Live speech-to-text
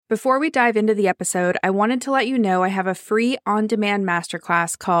Before we dive into the episode, I wanted to let you know I have a free on-demand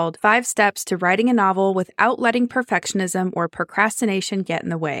masterclass called 5 Steps to Writing a Novel Without Letting Perfectionism or Procrastination Get in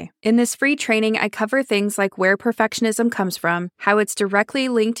the Way. In this free training, I cover things like where perfectionism comes from, how it's directly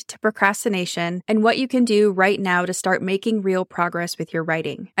linked to procrastination, and what you can do right now to start making real progress with your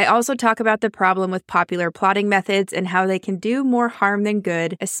writing. I also talk about the problem with popular plotting methods and how they can do more harm than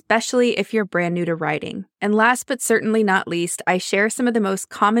good, especially if you're brand new to writing. And last but certainly not least, I share some of the most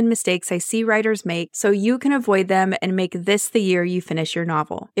common mistakes I see writers make so you can avoid them and make this the year you finish your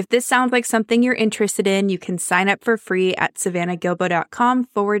novel. If this sounds like something you're interested in, you can sign up for free at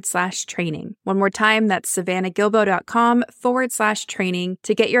savannahgilbo.com/training. One more time, that's savannahgilbo.com/training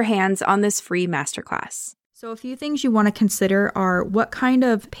to get your hands on this free masterclass. So a few things you want to consider are, what kind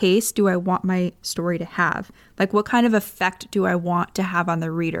of pace do I want my story to have? Like, what kind of effect do I want to have on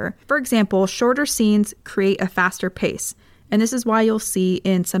the reader? For example, shorter scenes create a faster pace. And this is why you'll see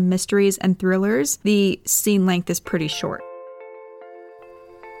in some mysteries and thrillers, the scene length is pretty short.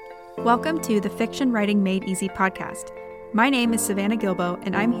 Welcome to the Fiction Writing Made Easy podcast. My name is Savannah Gilbo,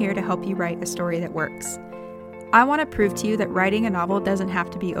 and I'm here to help you write a story that works. I want to prove to you that writing a novel doesn't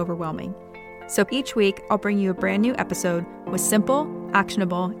have to be overwhelming. So each week, I'll bring you a brand new episode with simple,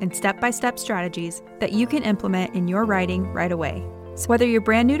 actionable, and step-by-step strategies that you can implement in your writing right away. So whether you're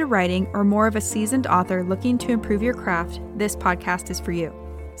brand new to writing or more of a seasoned author looking to improve your craft, this podcast is for you.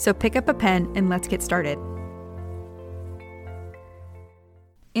 So pick up a pen and let's get started.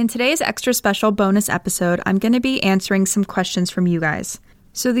 In today's extra special bonus episode, I'm going to be answering some questions from you guys.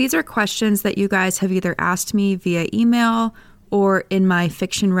 So these are questions that you guys have either asked me via email or in my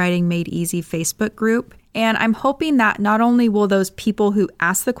Fiction Writing Made Easy Facebook group. And I'm hoping that not only will those people who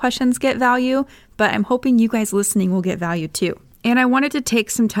ask the questions get value, but I'm hoping you guys listening will get value too. And I wanted to take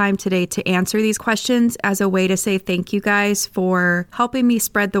some time today to answer these questions as a way to say thank you guys for helping me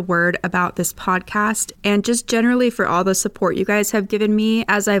spread the word about this podcast and just generally for all the support you guys have given me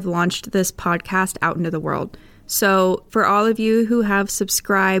as I've launched this podcast out into the world. So for all of you who have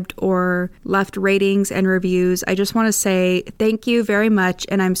subscribed or left ratings and reviews, I just want to say thank you very much.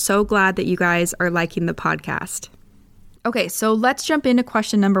 And I'm so glad that you guys are liking the podcast. Okay, so let's jump into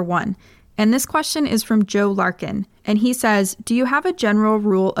question number 1. And this question is from Joe Larkin. And he says, do you have a general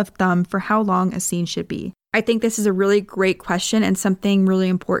rule of thumb for how long a scene should be? I think this is a really great question and something really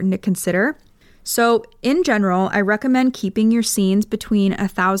important to consider. So in general, I recommend keeping your scenes between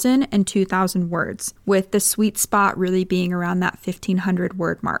 1,000 and 2,000 words, with the sweet spot really being around that 1,500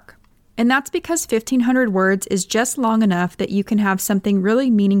 word mark. And that's because 1,500 words is just long enough that you can have something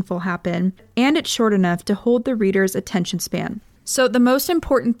really meaningful happen, and it's short enough to hold the reader's attention span. So the most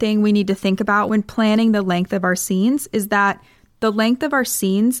important thing we need to think about when planning the length of our scenes is that the length of our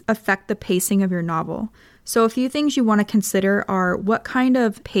scenes affect the pacing of your novel. So a few things you want to consider are, what kind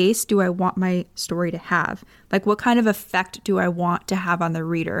of pace do I want my story to have? Like, what kind of effect do I want to have on the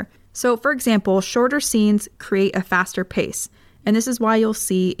reader? So for example, shorter scenes create a faster pace. And this is why you'll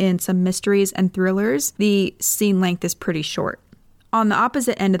see in some mysteries and thrillers, the scene length is pretty short. On the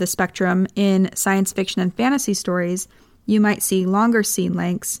opposite end of the spectrum, in science fiction and fantasy stories, you might see longer scene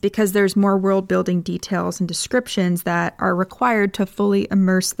lengths because there's more world-building details and descriptions that are required to fully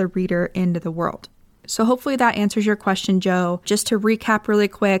immerse the reader into the world. So hopefully that answers your question, Joe. Just to recap really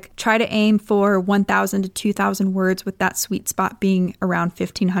quick, try to aim for 1,000 to 2,000 words, with that sweet spot being around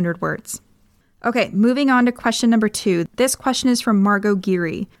 1,500 words. Okay, moving on to question number 2. This question is from Margot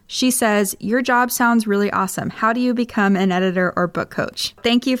Geary. She says, your job sounds really awesome. How do you become an editor or book coach?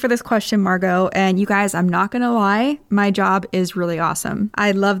 Thank you for this question, Margot. And you guys, I'm not going to lie, my job is really awesome.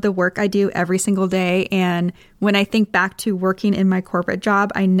 I love the work I do every single day. And when I think back to working in my corporate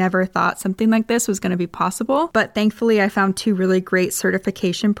job, I never thought something like this was going to be possible. But thankfully, I found 2 really great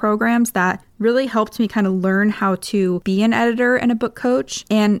certification programs that really helped me kind of learn how to be an editor and a book coach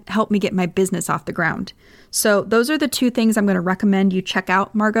and help me get my business off the ground. So those are the 2 things I'm going to recommend you check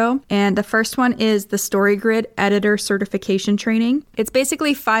out, Margot. And the first one is the StoryGrid Editor Certification Training. It's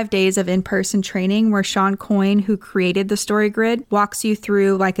basically 5 days of in-person training where Sean Coyne, who created the StoryGrid, walks you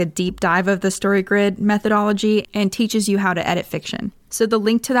through like a deep dive of the StoryGrid methodology and teaches you how to edit fiction. So the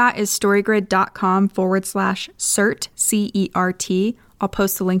link to that is storygrid.com/cert, CERT. I'll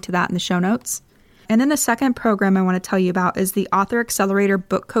post the link to that in the show notes. And then the second program I want to tell you about is the Author Accelerator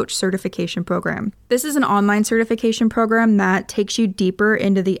Book Coach Certification Program. This is an online certification program that takes you deeper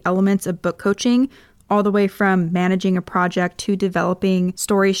into the elements of book coaching, all the way from managing a project to developing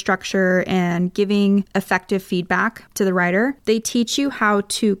story structure and giving effective feedback to the writer. They teach you how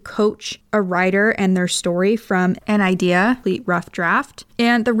to coach a writer and their story from an idea, complete rough draft.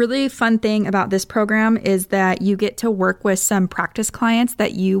 And the really fun thing about this program is that you get to work with some practice clients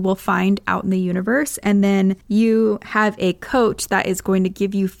that you will find out in the universe. And then you have a coach that is going to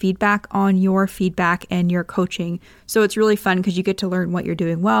give you feedback on your feedback and your coaching. So it's really fun because you get to learn what you're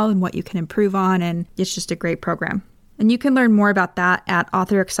doing well and what you can improve on. And it's just a great program. And you can learn more about that at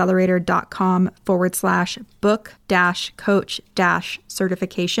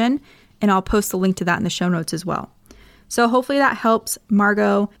authoraccelerator.com/book-coach-certification. And I'll post the link to that in the show notes as well. So hopefully that helps,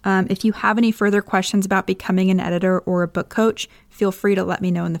 Margot. If you have any further questions about becoming an editor or a book coach, feel free to let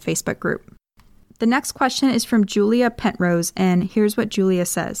me know in the Facebook group. The next question is from Julia Pentrose, and here's what Julia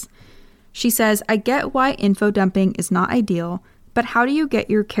says. She says, I get why info dumping is not ideal, but how do you get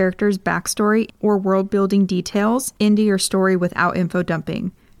your character's backstory or world-building details into your story without info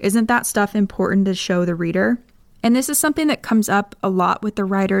dumping? Isn't that stuff important to show the reader? And this is something that comes up a lot with the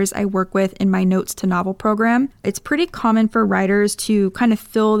writers I work with in my Notes to Novel program. It's pretty common for writers to kind of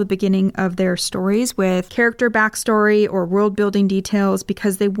fill the beginning of their stories with character backstory or world building details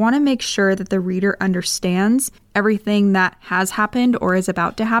because they want to make sure that the reader understands everything that has happened or is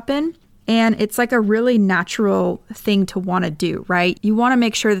about to happen. And it's like a really natural thing to want to do, right? You want to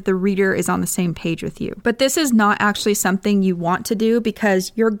make sure that the reader is on the same page with you. But this is not actually something you want to do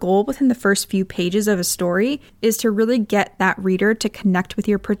because your goal within the first few pages of a story is to really get that reader to connect with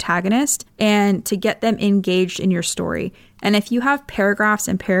your protagonist and to get them engaged in your story. And if you have paragraphs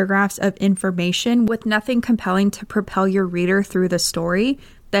and paragraphs of information with nothing compelling to propel your reader through the story,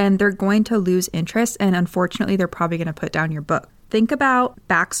 then they're going to lose interest and unfortunately they're probably going to put down your book. Think about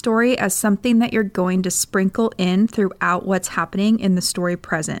backstory as something that you're going to sprinkle in throughout what's happening in the story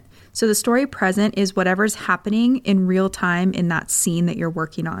present. So the story present is whatever's happening in real time in that scene that you're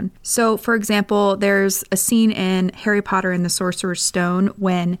working on. So for example, there's a scene in Harry Potter and the Sorcerer's Stone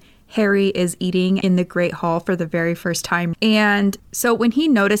when Harry is eating in the Great Hall for the very first time. And so when he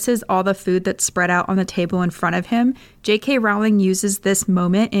notices all the food that's spread out on the table in front of him, J.K. Rowling uses this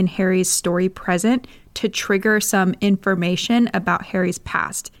moment in Harry's story present to trigger some information about Harry's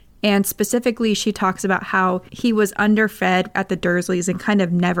past. And specifically, she talks about how he was underfed at the Dursleys and kind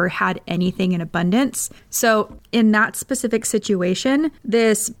of never had anything in abundance. So in that specific situation,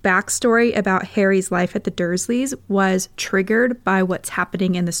 this backstory about Harry's life at the Dursleys was triggered by what's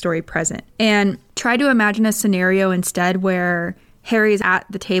happening in the story present. And try to imagine a scenario instead where Harry's at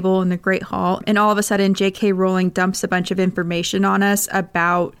the table in the Great Hall, and all of a sudden J.K. Rowling dumps a bunch of information on us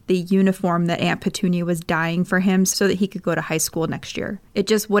about the uniform that Aunt Petunia was dyeing for him so that he could go to high school next year. It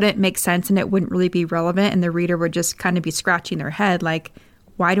just wouldn't make sense and it wouldn't really be relevant, and the reader would just kind of be scratching their head like,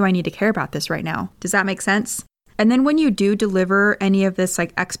 why do I need to care about this right now? Does that make sense? And then when you do deliver any of this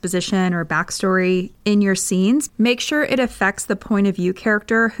like exposition or backstory in your scenes, make sure it affects the point of view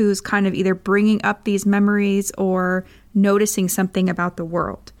character who's kind of either bringing up these memories or noticing something about the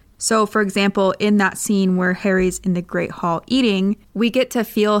world. So for example, in that scene where Harry's in the Great Hall eating, we get to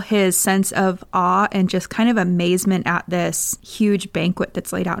feel his sense of awe and just kind of amazement at this huge banquet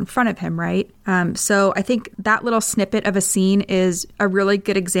that's laid out in front of him, right? So I think that little snippet of a scene is a really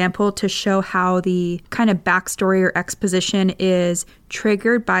good example to show how the kind of backstory or exposition is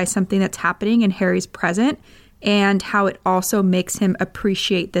triggered by something that's happening in Harry's present and how it also makes him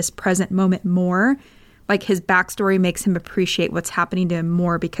appreciate this present moment more. Like his backstory makes him appreciate what's happening to him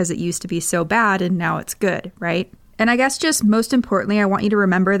more because it used to be so bad and now it's good, right? And I guess just most importantly, I want you to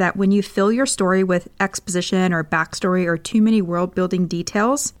remember that when you fill your story with exposition or backstory or too many world building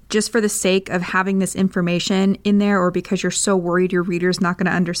details, just for the sake of having this information in there or because you're so worried your reader's not going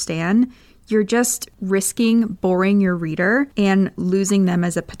to understand, you're just risking boring your reader and losing them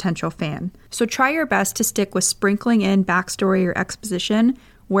as a potential fan. So try your best to stick with sprinkling in backstory or exposition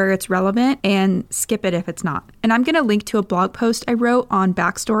where it's relevant and skip it if it's not. And I'm going to link to a blog post I wrote on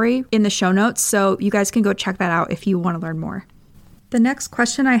backstory in the show notes, so you guys can go check that out if you want to learn more. The next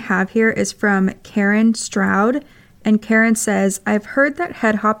question I have here is from Karen Stroud, and Karen says, I've heard that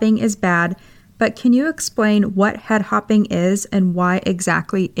head hopping is bad, but can you explain what head hopping is and why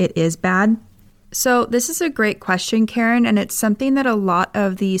exactly it is bad? So this is a great question, Karen, and it's something that a lot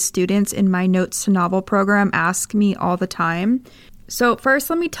of the students in my Notes to Novel program ask me all the time. So first,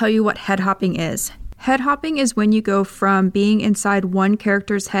 let me tell you what head hopping is. Head hopping is when you go from being inside one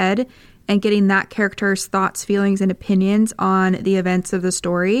character's head and getting that character's thoughts, feelings, and opinions on the events of the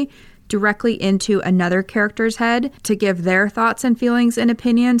story directly into another character's head to give their thoughts and feelings and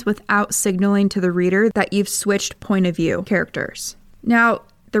opinions without signaling to the reader that you've switched point of view characters. Now,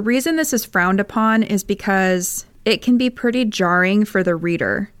 The reason this is frowned upon is because it can be pretty jarring for the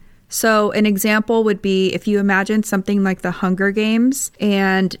reader. So an example would be if you imagine something like the Hunger Games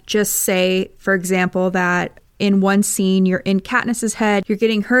and just say, for example, that in one scene, you're in Katniss's head, you're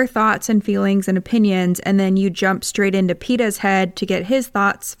getting her thoughts and feelings and opinions, and then you jump straight into Peeta's head to get his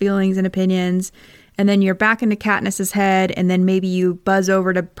thoughts, feelings, and opinions, and then you're back into Katniss's head, and then maybe you buzz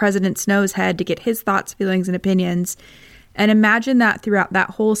over to President Snow's head to get his thoughts, feelings, and opinions. And imagine that throughout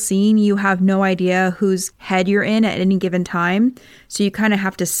that whole scene, you have no idea whose head you're in at any given time. So you kind of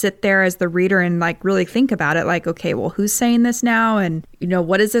have to sit there as the reader and like really think about it. Like, okay, well, who's saying this now? And,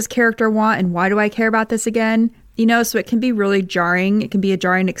 what does this character want? And why do I care about this again? So it can be really jarring. It can be a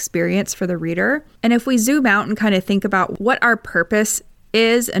jarring experience for the reader. And if we zoom out and kind of think about what our purpose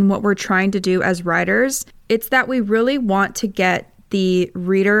is and what we're trying to do as writers, it's that we really want to get the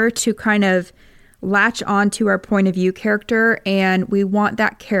reader to kind of latch on to our point of view character, and we want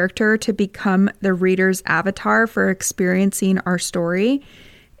that character to become the reader's avatar for experiencing our story.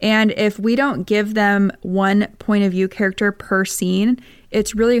 And if we don't give them one point of view character per scene,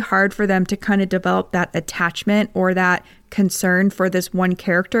 it's really hard for them to kind of develop that attachment or that concern for this one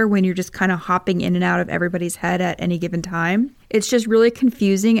character when you're just kind of hopping in and out of everybody's head at any given time. It's just really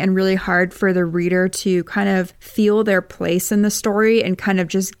confusing and really hard for the reader to kind of feel their place in the story and kind of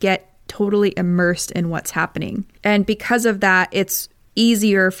just get totally immersed in what's happening. And because of that, it's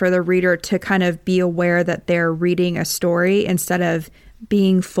easier for the reader to kind of be aware that they're reading a story instead of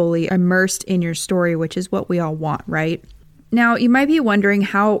being fully immersed in your story, which is what we all want, right? Now, you might be wondering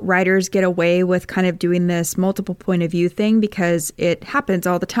how writers get away with kind of doing this multiple point of view thing, because it happens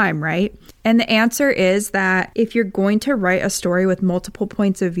all the time, right? And the answer is that if you're going to write a story with multiple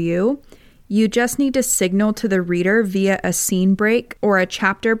points of view, you just need to signal to the reader via a scene break or a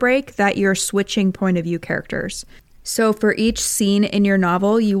chapter break that you're switching point of view characters. So for each scene in your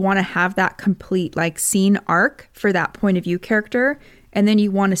novel, you want to have that complete scene arc for that point of view character. And then you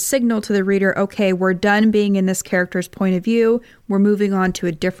want to signal to the reader, okay, we're done being in this character's point of view. We're moving on to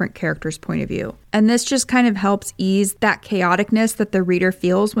a different character's point of view. And this just kind of helps ease that chaoticness that the reader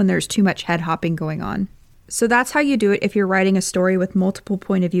feels when there's too much head hopping going on. So that's how you do it if you're writing a story with multiple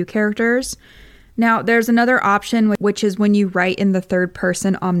point of view characters. Now, there's another option, which is when you write in the third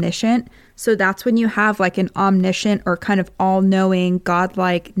person omniscient. So that's when you have an omniscient or kind of all-knowing,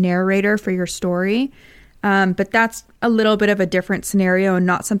 godlike narrator for your story. But that's a little bit of a different scenario and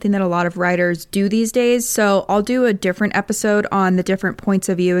not something that a lot of writers do these days. So I'll do a different episode on the different points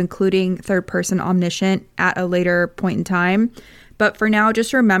of view, including third person omniscient, at a later point in time. But for now,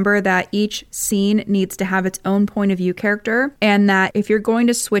 just remember that each scene needs to have its own point of view character, and that if you're going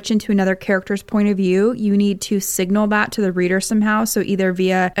to switch into another character's point of view, you need to signal that to the reader somehow, so either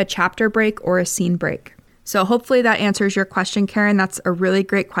via a chapter break or a scene break. So hopefully that answers your question, Karen. That's a really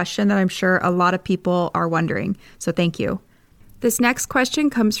great question that I'm sure a lot of people are wondering. So thank you. This next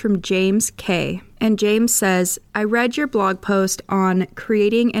question comes from James K. And James says, I read your blog post on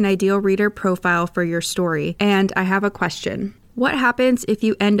creating an ideal reader profile for your story, and I have a question. What happens if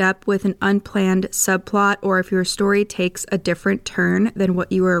you end up with an unplanned subplot, or if your story takes a different turn than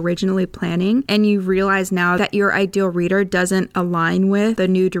what you were originally planning and you realize now that your ideal reader doesn't align with the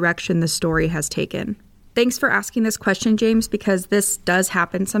new direction the story has taken? Thanks for asking this question, James, because this does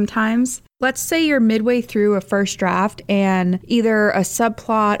happen sometimes. Let's say you're midway through a first draft and either a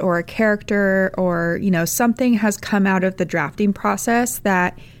subplot or a character or, something has come out of the drafting process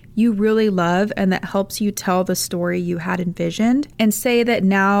that you really love and that helps you tell the story you had envisioned, and say that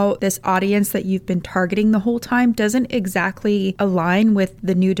now this audience that you've been targeting the whole time doesn't exactly align with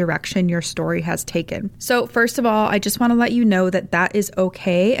the new direction your story has taken. So first of all, I just want to let you know that that is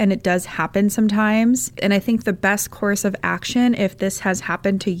okay, and it does happen sometimes. And I think the best course of action, if this has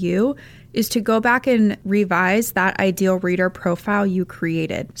happened to you, is to go back and revise that ideal reader profile you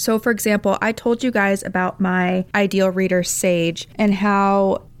created. So for example, I told you guys about my ideal reader, Sage, and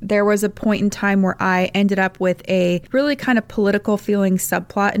how there was a point in time where I ended up with a really kind of political feeling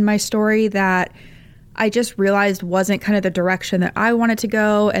subplot in my story that I just realized wasn't kind of the direction that I wanted to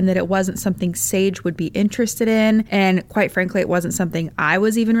go, and that it wasn't something Sage would be interested in. And quite frankly, it wasn't something I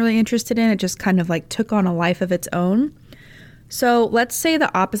was even really interested in. It just kind of took on a life of its own. So let's say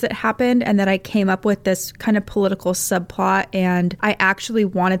the opposite happened and that I came up with this kind of political subplot and I actually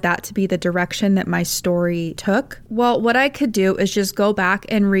wanted that to be the direction that my story took. Well, what I could do is just go back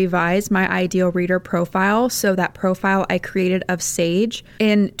and revise my ideal reader profile, so that profile I created of Sage,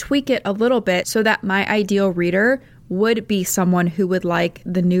 and tweak it a little bit so that my ideal reader would be someone who would like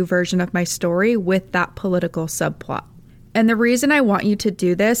the new version of my story with that political subplot. And the reason I want you to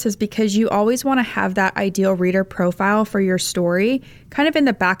do this is because you always want to have that ideal reader profile for your story kind of in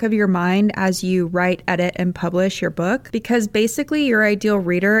the back of your mind as you write, edit, and publish your book. Because basically your ideal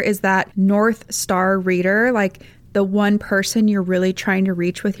reader is that North Star reader, like the one person you're really trying to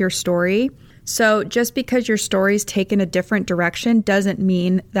reach with your story. So just because your story's taken a different direction doesn't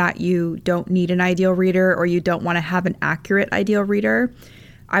mean that you don't need an ideal reader or you don't want to have an accurate ideal reader.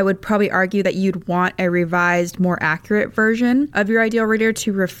 I would probably argue that you'd want a revised, more accurate version of your ideal reader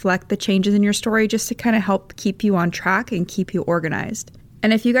to reflect the changes in your story, just to kind of help keep you on track and keep you organized.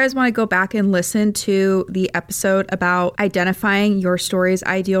 And if you guys want to go back and listen to the episode about identifying your story's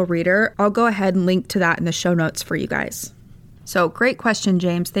ideal reader, I'll go ahead and link to that in the show notes for you guys. So great question,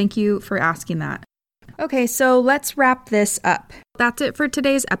 James. Thank you for asking that. Okay, so let's wrap this up. That's it for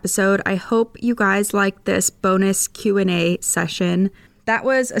today's episode. I hope you guys liked this bonus Q&A session. That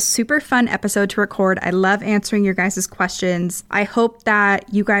was a super fun episode to record. I love answering your guys' questions. I hope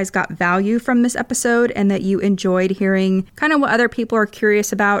that you guys got value from this episode and that you enjoyed hearing kind of what other people are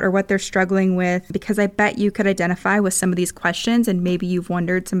curious about or what they're struggling with, because I bet you could identify with some of these questions and maybe you've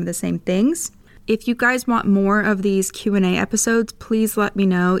wondered some of the same things. If you guys want more of these Q&A episodes, please let me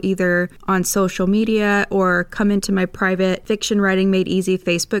know either on social media or come into my private Fiction Writing Made Easy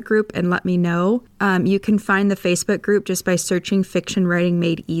Facebook group and let me know. You can find the Facebook group just by searching Fiction Writing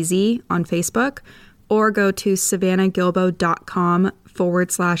Made Easy on Facebook, or go to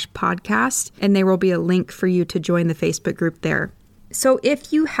savannahgilbo.com/podcast, and there will be a link for you to join the Facebook group there. So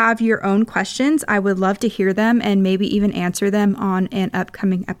if you have your own questions, I would love to hear them and maybe even answer them on an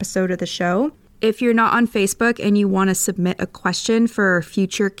upcoming episode of the show. If you're not on Facebook and you want to submit a question for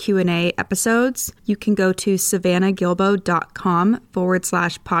future Q&A episodes, you can go to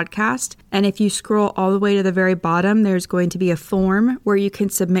savannahgilbo.com/podcast. And if you scroll all the way to the very bottom, there's going to be a form where you can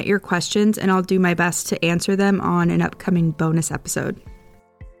submit your questions, and I'll do my best to answer them on an upcoming bonus episode.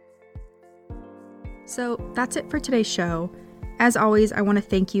 So that's it for today's show. As always, I want to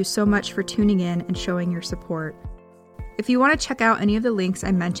thank you so much for tuning in and showing your support. If you want to check out any of the links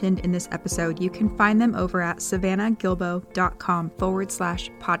I mentioned in this episode, you can find them over at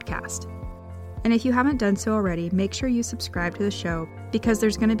savannahgilbo.com/podcast. And if you haven't done so already, make sure you subscribe to the show because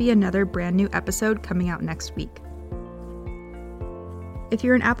there's going to be another brand new episode coming out next week. If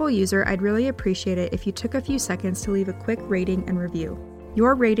you're an Apple user, I'd really appreciate it if you took a few seconds to leave a quick rating and review.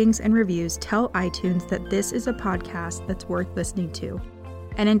 Your ratings and reviews tell iTunes that this is a podcast that's worth listening to.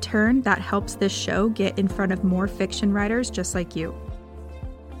 And in turn, that helps this show get in front of more fiction writers just like you.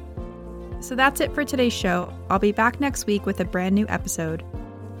 So that's it for today's show. I'll be back next week with a brand new episode.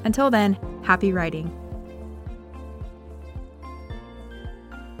 Until then, happy writing.